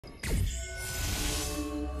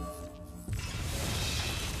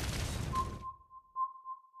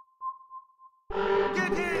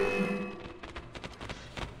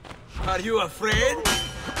Are you afraid?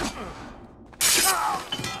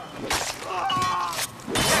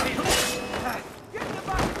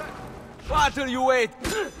 What are you waiting?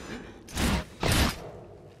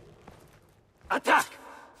 Attack!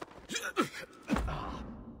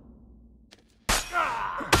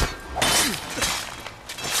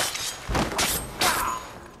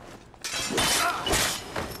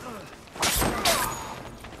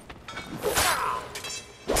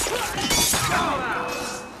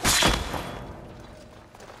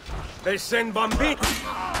 They send Bambi.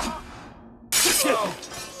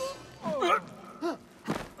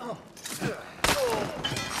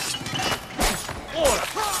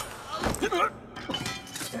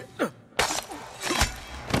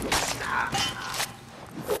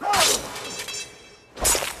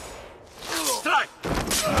 Strike.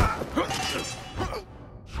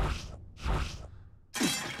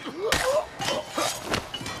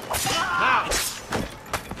 Now.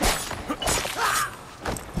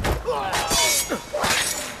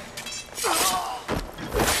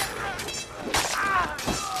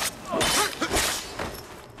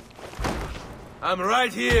 I'm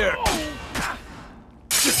right here.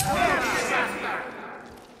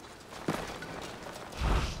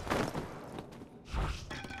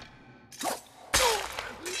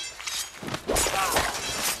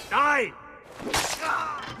 Die!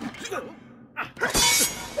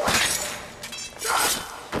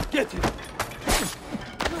 Get it!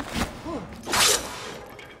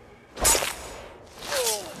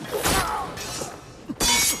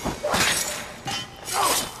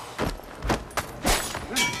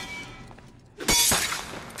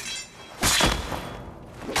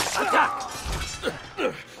 Attack!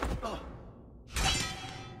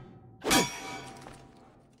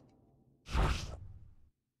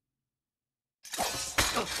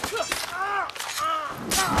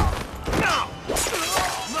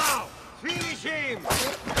 Now! Finish him!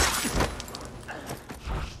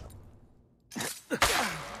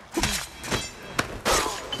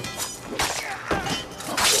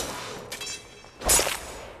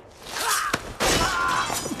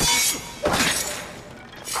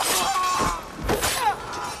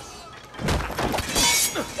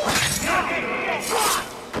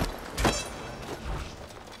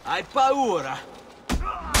 Hai paura?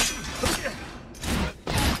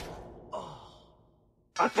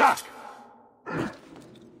 Attack!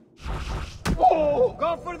 Oh!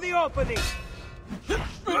 Go for the opening!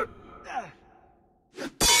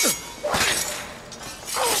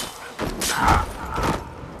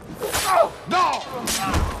 No!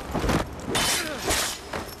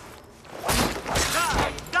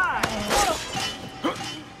 Die! Die!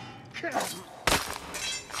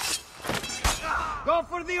 Go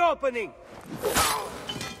for the opening!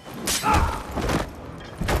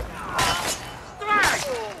 Strike!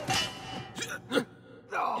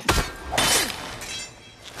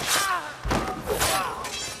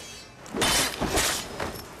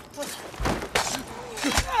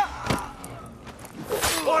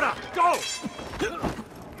 Ora, go!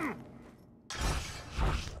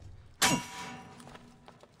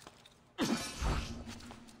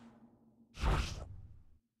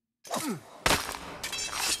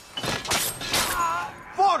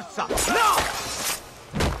 Forza! No!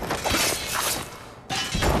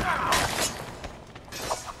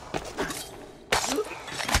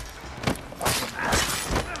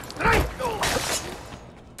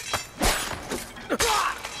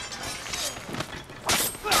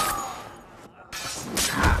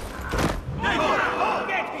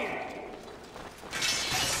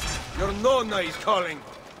 Your nonna is calling.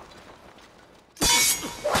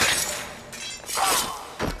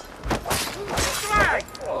 Strike!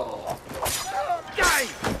 Die!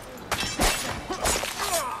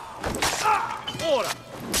 Ora!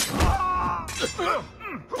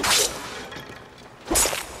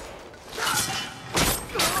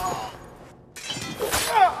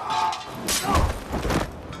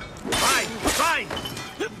 Fine! Fine!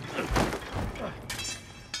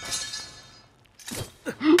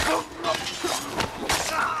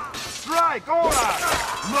 Strike! Ora!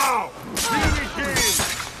 Now! Finish him!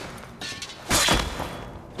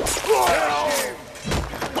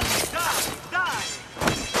 Die!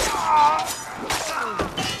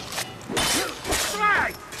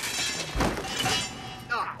 Strike!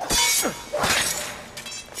 Now! Finish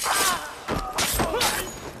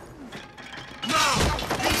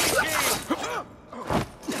him!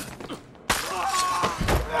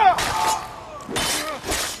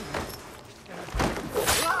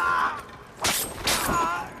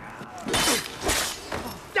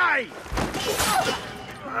 Die!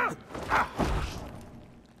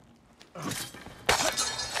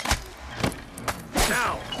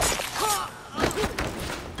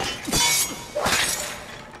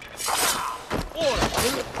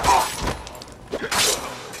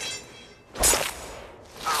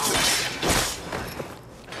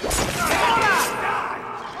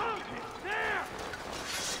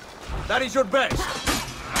 What is your best?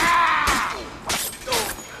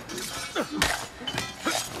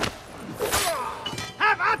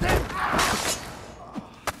 Have at him!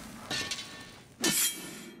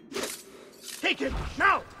 Take him,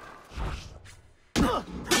 now!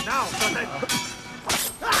 Now, protect!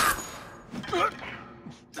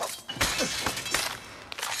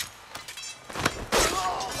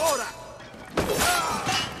 Ora!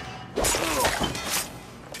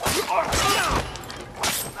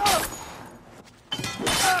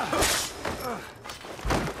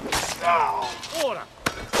 Ora!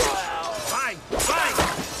 Vai, vai!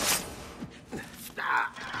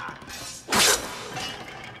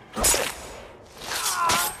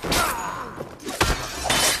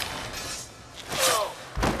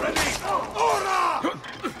 Ready! Ora!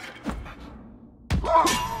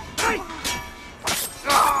 Hey!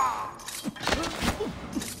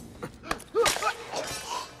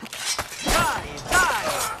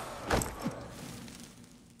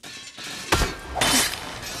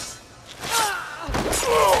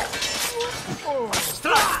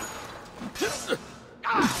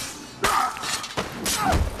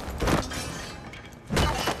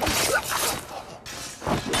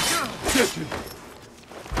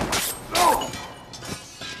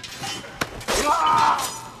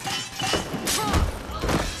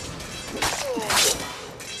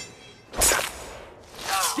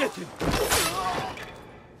 Get him!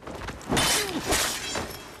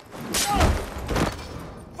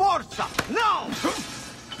 Forza! Now!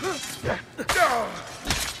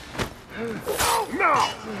 Now!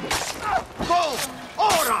 Go!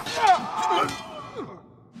 Ora!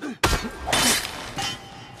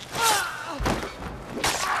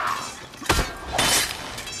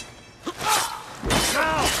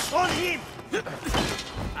 Now! On him!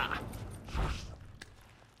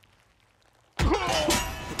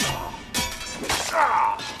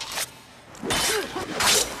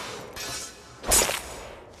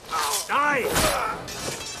 Die!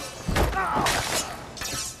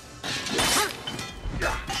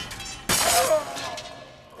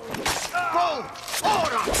 Go!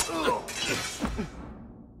 Ora!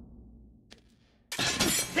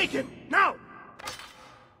 Take him, now!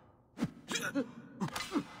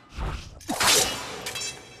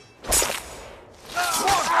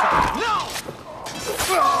 Now!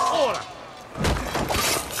 Ora!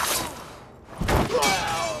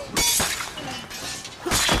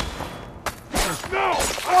 No!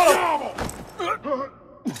 Andiamo!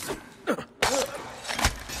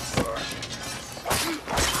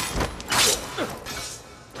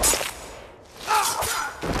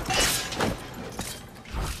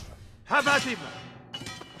 Have at him!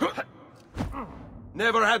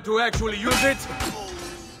 Never had to actually use it?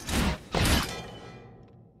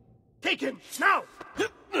 Take him, now!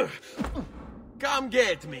 Come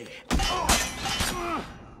get me.